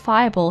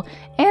justifiable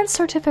and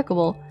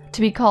certificable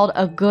to be called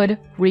a good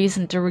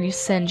reason to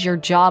rescind your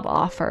job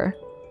offer.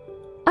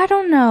 I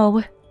don't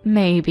know.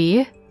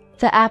 Maybe.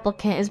 The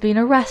applicant is being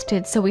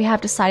arrested, so we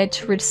have decided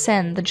to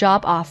rescind the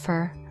job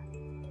offer.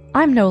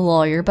 I'm no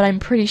lawyer, but I'm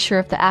pretty sure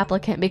if the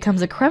applicant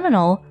becomes a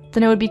criminal,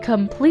 then it would be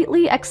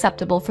completely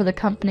acceptable for the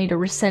company to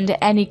rescind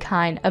any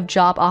kind of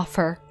job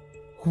offer.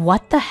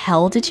 What the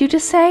hell did you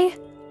just say?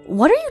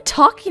 What are you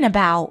talking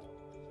about?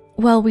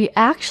 Well, we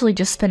actually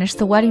just finished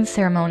the wedding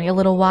ceremony a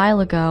little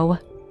while ago.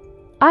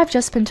 I've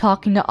just been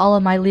talking to all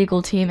of my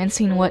legal team and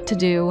seeing what to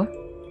do.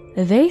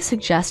 They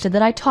suggested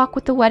that I talk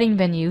with the wedding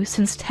venue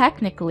since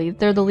technically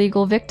they're the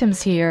legal victims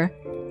here.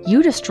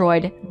 You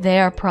destroyed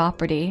their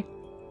property.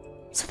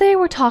 So they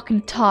were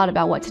talking to Todd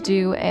about what to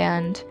do,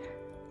 and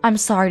I'm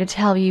sorry to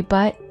tell you,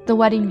 but the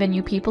wedding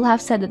venue people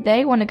have said that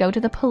they want to go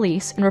to the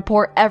police and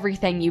report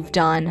everything you've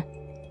done.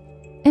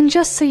 And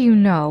just so you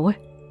know,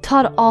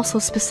 Todd also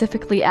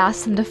specifically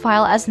asked them to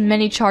file as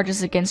many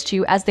charges against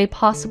you as they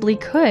possibly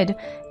could,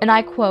 and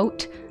I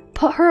quote,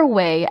 "put her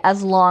away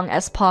as long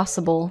as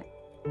possible."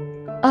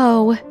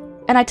 Oh,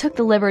 and I took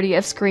the liberty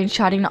of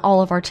screenshotting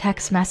all of our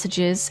text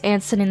messages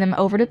and sending them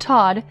over to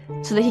Todd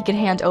so that he could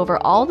hand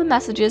over all the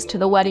messages to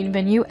the wedding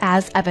venue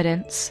as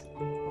evidence.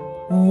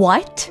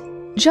 What?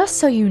 Just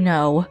so you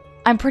know,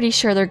 I'm pretty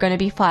sure they're going to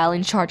be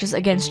filing charges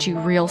against you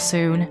real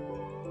soon.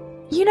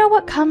 You know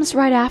what comes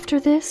right after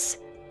this?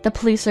 The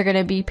police are going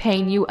to be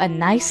paying you a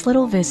nice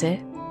little visit.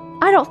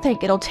 I don't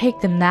think it'll take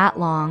them that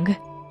long.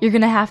 You're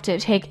going to have to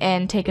take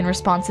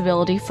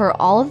responsibility for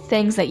all of the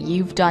things that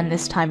you've done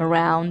this time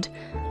around.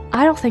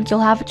 I don't think you'll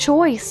have a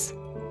choice.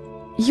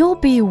 You'll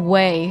be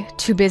way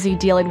too busy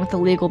dealing with the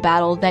legal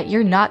battle that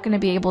you're not going to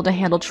be able to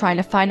handle trying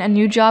to find a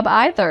new job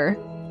either.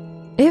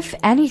 If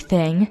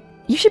anything,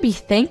 you should be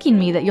thanking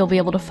me that you'll be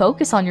able to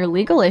focus on your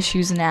legal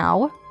issues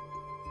now.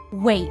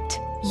 Wait,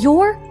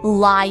 you're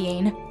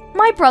lying.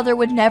 My brother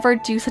would never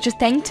do such a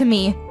thing to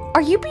me.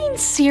 Are you being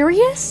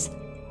serious?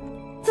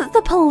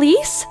 The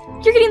police?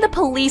 You're getting the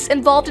police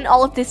involved in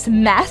all of this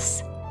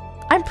mess?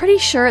 I'm pretty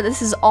sure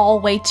this is all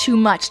way too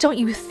much, don't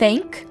you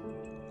think?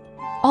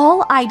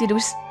 All I did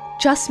was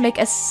just make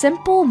a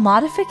simple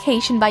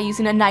modification by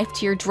using a knife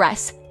to your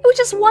dress. It was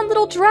just one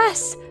little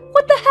dress.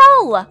 What the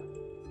hell?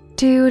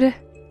 Dude,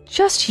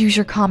 just use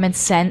your common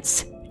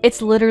sense.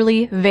 It's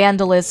literally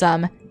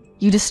vandalism.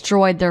 You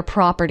destroyed their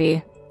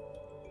property.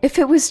 If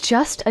it was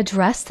just a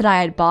dress that I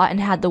had bought and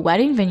had the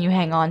wedding venue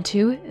hang on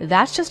to,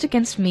 that's just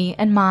against me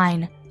and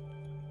mine.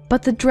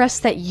 But the dress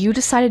that you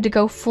decided to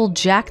go full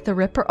Jack the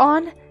Ripper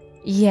on?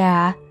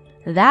 Yeah,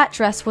 that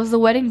dress was the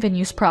wedding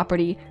venue's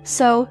property,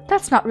 so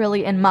that's not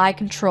really in my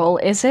control,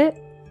 is it?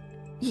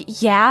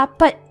 Yeah,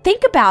 but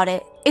think about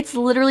it. It's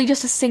literally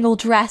just a single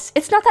dress.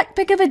 It's not that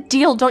big of a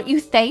deal, don't you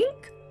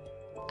think?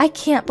 I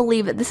can't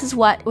believe that this is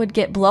what would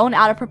get blown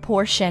out of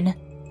proportion.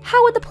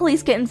 How would the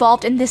police get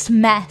involved in this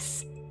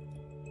mess?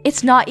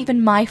 It's not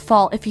even my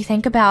fault if you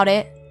think about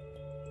it.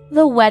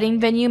 The wedding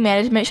venue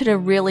management should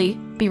have really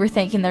be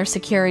rethinking their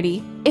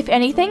security. If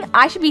anything,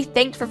 I should be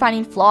thanked for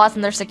finding flaws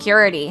in their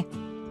security.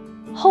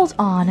 Hold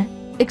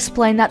on.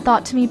 Explain that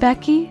thought to me,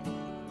 Becky.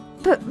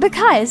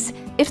 Because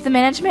if the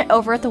management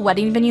over at the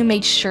wedding venue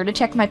made sure to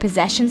check my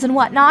possessions and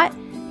whatnot,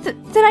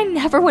 then I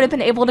never would have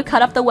been able to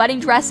cut up the wedding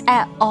dress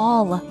at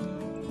all.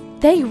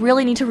 They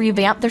really need to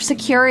revamp their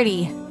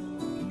security.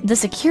 The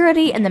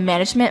security and the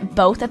management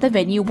both at the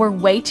venue were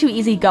way too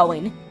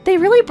easygoing. They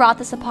really brought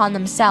this upon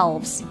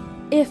themselves.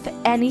 If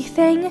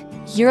anything,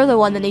 you're the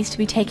one that needs to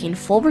be taking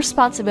full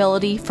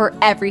responsibility for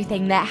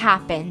everything that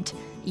happened.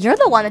 You're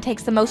the one that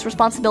takes the most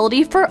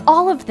responsibility for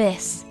all of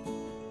this.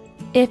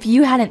 If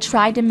you hadn't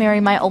tried to marry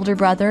my older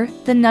brother,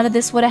 then none of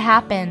this would have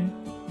happened.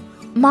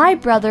 My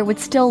brother would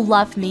still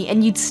love me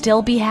and you'd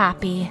still be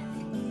happy.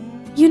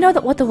 You know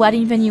that what the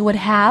wedding venue would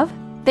have?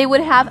 They would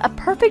have a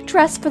perfect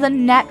dress for the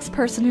next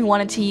person who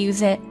wanted to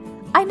use it.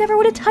 I never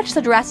would have touched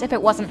the dress if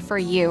it wasn't for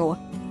you.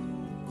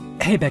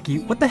 Hey Becky,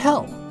 what the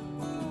hell?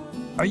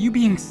 Are you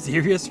being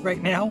serious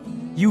right now?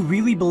 You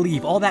really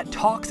believe all that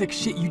toxic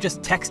shit you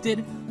just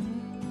texted?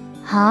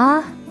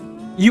 Huh?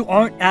 You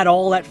aren't at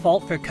all at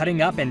fault for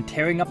cutting up and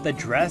tearing up the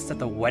dress that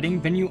the wedding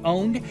venue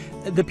owned.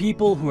 The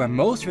people who are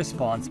most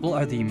responsible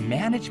are the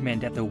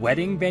management at the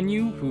wedding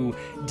venue who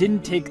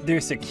didn't take their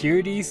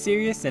security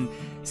serious, and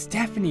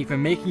Stephanie for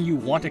making you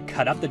want to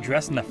cut up the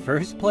dress in the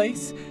first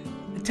place.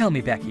 Tell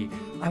me, Becky,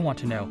 I want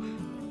to know,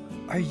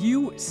 are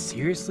you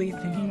seriously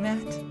thinking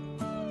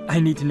that? I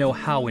need to know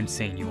how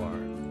insane you are.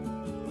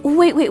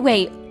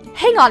 Wait.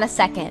 Hang on a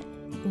second.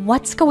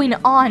 What's going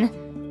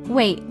on?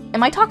 Wait,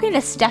 am I talking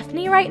to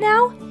Stephanie right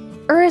now?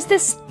 Or is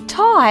this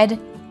Todd?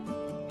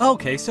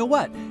 Okay, so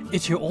what?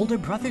 It's your older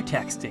brother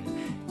texting.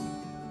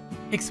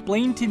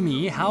 Explain to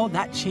me how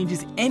that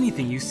changes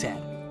anything you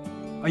said.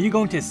 Are you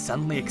going to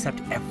suddenly accept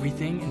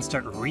everything and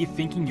start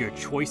rethinking your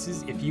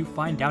choices if you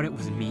find out it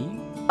was me?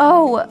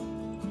 Oh,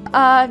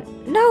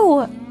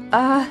 no,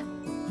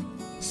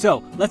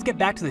 So, let's get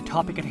back to the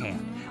topic at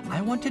hand. I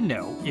want to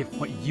know if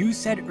what you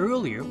said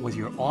earlier was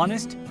your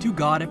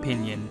honest-to-God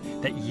opinion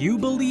that you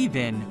believe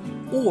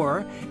in,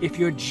 or if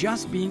you're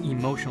just being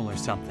emotional or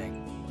something.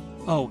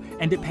 Oh,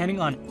 and depending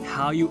on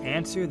how you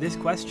answer this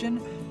question,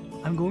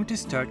 I'm going to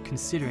start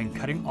considering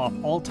cutting off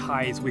all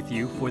ties with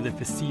you for the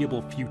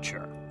foreseeable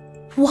future.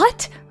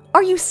 What?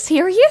 Are you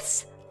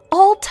serious?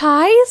 All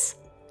ties?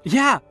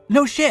 Yeah,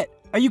 no shit.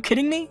 Are you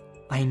kidding me?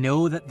 I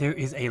know that there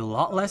is a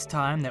lot less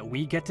time that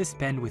we get to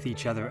spend with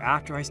each other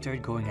after I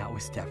started going out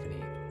with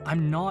Stephanie.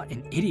 I'm not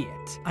an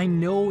idiot. I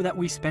know that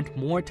we spent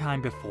more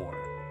time before.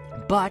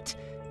 But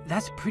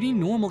that's pretty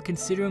normal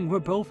considering we're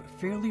both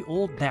fairly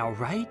old now,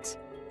 right?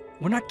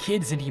 We're not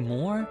kids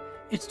anymore.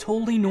 It's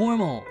totally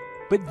normal.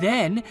 But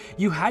then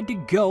you had to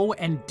go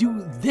and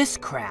do this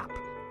crap.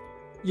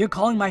 You're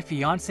calling my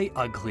fiancé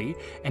ugly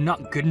and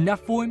not good enough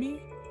for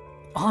me?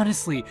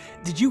 Honestly,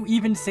 did you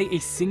even say a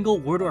single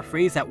word or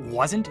phrase that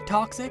wasn't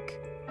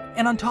toxic?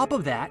 And on top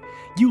of that,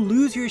 you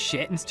lose your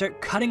shit and start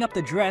cutting up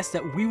the dress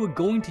that we were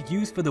going to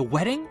use for the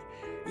wedding?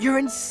 You're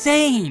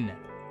insane!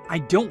 I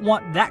don't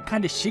want that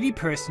kind of shitty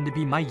person to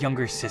be my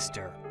younger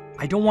sister.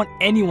 I don't want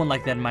anyone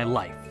like that in my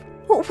life.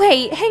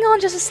 Wait, hang on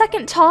just a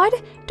second, Todd.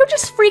 Don't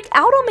just freak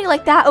out on me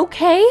like that,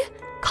 okay?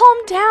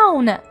 Calm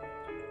down.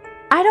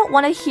 I don't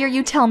want to hear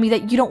you tell me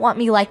that you don't want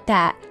me like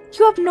that.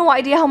 You have no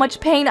idea how much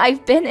pain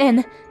I've been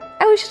in.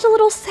 I was just a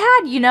little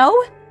sad, you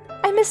know?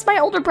 I missed my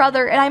older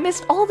brother, and I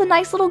missed all the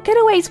nice little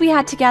getaways we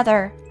had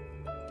together.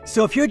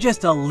 So if you're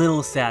just a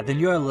little sad, then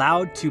you're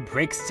allowed to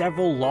break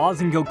several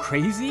laws and go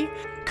crazy?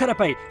 Cut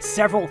up a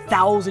several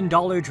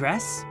 $1,000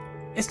 dress?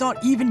 It's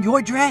not even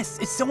your dress,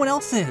 it's someone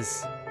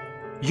else's.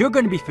 You're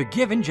going to be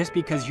forgiven just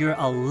because you're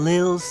a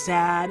little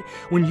sad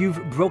when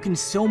you've broken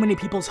so many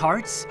people's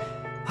hearts?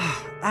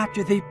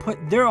 After they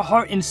put their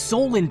heart and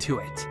soul into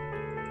it.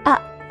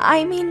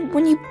 I mean,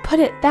 when you put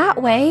it that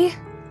way...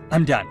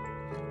 I'm done.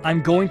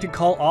 I'm going to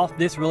call off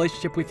this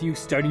relationship with you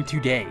starting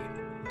today.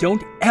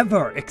 Don't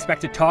ever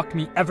expect to talk to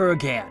me ever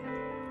again.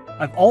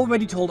 I've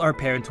already told our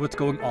parents what's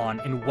going on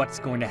and what's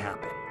going to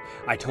happen.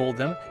 I told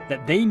them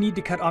that they need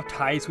to cut off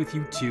ties with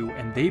you too,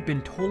 and they've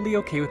been totally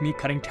okay with me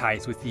cutting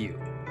ties with you.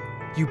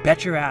 You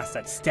bet your ass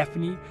that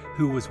Stephanie,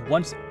 who was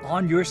once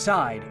on your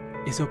side,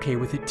 is okay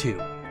with it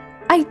too.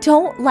 I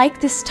don't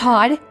like this,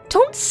 Todd.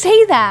 Don't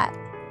say that.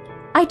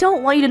 I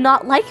don't want you to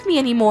not like me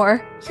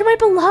anymore. You're my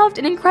beloved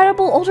and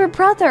incredible older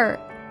brother.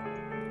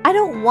 I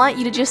don't want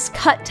you to just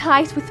cut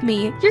ties with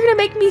me. You're gonna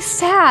make me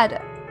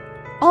sad.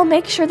 I'll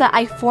make sure that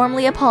I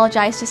formally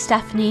apologize to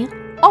Stephanie.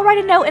 I'll write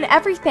a note and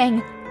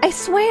everything. I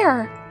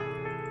swear.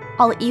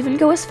 I'll even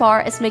go as far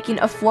as making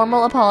a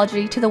formal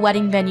apology to the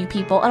wedding venue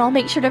people, and I'll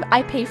make sure that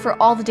I pay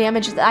for all the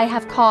damage that I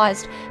have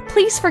caused.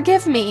 Please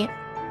forgive me.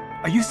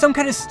 Are you some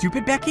kind of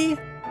stupid, Becky?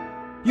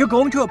 You're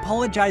going to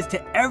apologize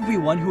to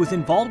everyone who is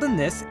involved in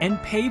this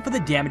and pay for the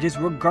damages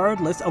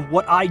regardless of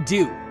what I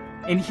do.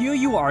 And here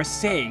you are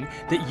saying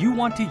that you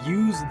want to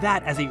use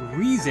that as a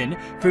reason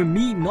for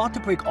me not to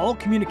break all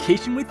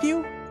communication with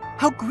you?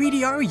 How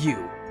greedy are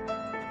you?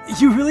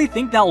 You really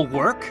think that'll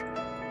work?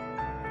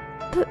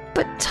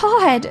 But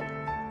Todd...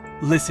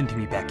 Listen to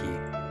me, Becky.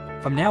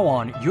 From now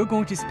on, you're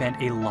going to spend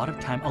a lot of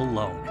time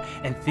alone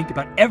and think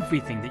about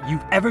everything that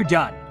you've ever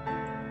done.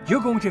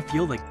 You're going to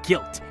feel the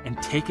guilt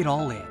and take it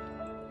all in.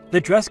 The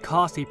dress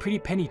costs a pretty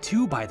penny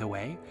too, by the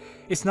way.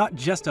 It's not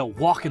just a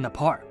walk in the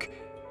park.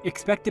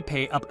 Expect to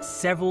pay up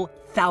several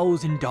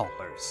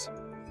 $1,000s.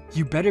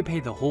 You better pay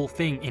the whole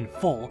thing in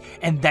full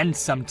and then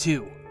some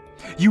too.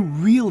 You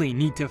really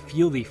need to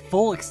feel the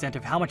full extent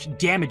of how much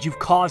damage you've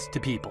caused to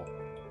people.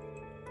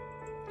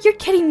 You're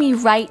kidding me,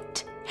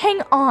 right?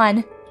 Hang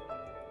on.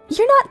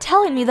 You're not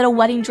telling me that a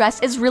wedding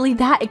dress is really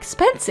that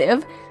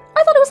expensive.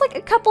 I thought it was like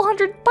a couple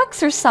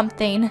 $100 or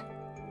something.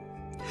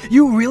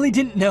 You really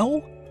didn't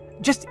know?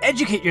 Just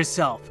educate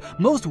yourself.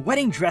 Most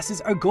wedding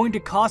dresses are going to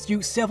cost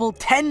you several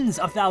tens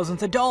of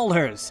thousands of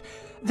dollars.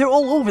 They're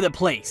all over the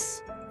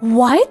place.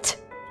 What?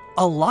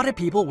 A lot of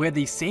people wear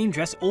the same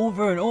dress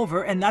over and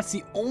over, and that's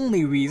the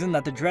only reason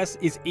that the dress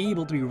is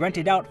able to be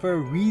rented out for a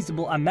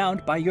reasonable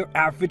amount by your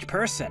average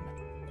person.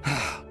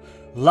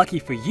 Lucky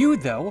for you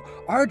though,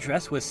 our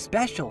dress was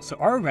special, so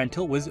our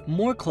rental was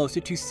more closer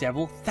to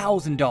several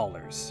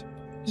 $1,000s.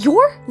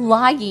 You're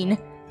lying.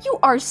 You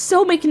are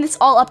so making this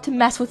all up to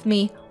mess with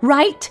me,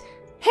 right?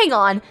 Hang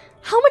on,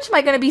 how much am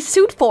I gonna be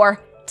sued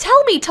for?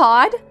 Tell me,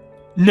 Todd!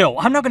 No,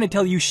 I'm not gonna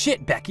tell you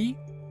shit, Becky.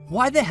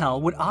 Why the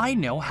hell would I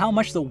know how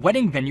much the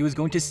wedding venue is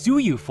going to sue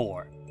you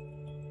for?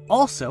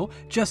 Also,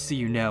 just so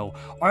you know,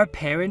 our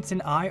parents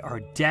and I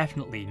are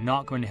definitely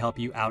not going to help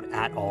you out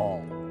at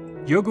all.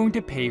 You're going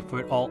to pay for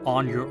it all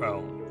on your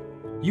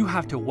own. You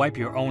have to wipe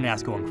your own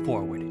ass going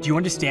forward. Do you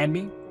understand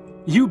me?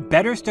 You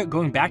better start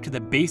going back to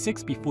the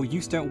basics before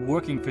you start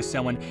working for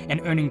someone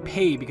and earning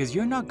pay, because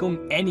you're not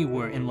going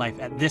anywhere in life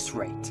at this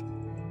rate.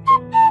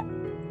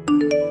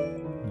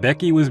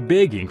 Becky was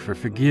begging for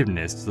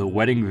forgiveness to the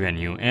wedding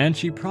venue, and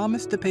she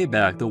promised to pay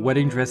back the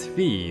wedding dress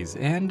fees,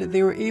 and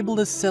they were able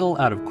to settle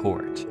out of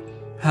court.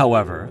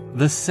 However,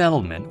 the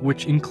settlement,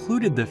 which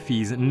included the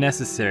fees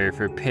necessary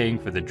for paying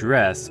for the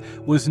dress,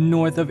 was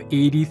north of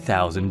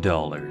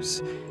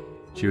 $80,000.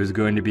 She was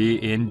going to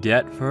be in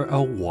debt for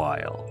a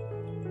while.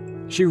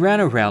 She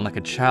ran around like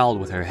a child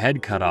with her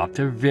head cut off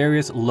to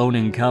various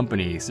loaning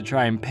companies to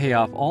try and pay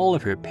off all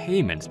of her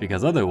payments,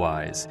 because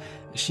otherwise,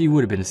 she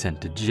would have been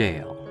sent to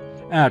jail.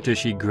 After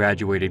she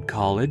graduated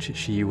college,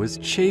 she was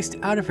chased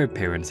out of her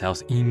parents'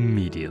 house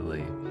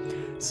immediately.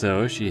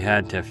 So she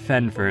had to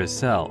fend for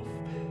herself.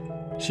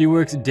 She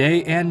works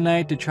day and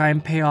night to try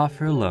and pay off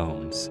her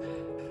loans.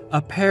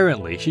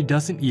 Apparently, she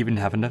doesn't even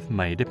have enough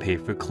money to pay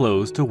for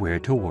clothes to wear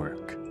to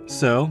work.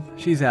 So,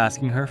 she's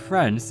asking her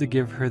friends to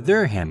give her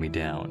their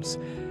hand-me-downs.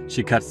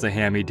 She cuts the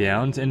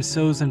hand-me-downs and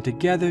sews them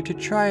together to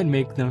try and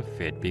make them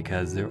fit,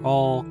 because they're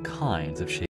all kinds of shapes.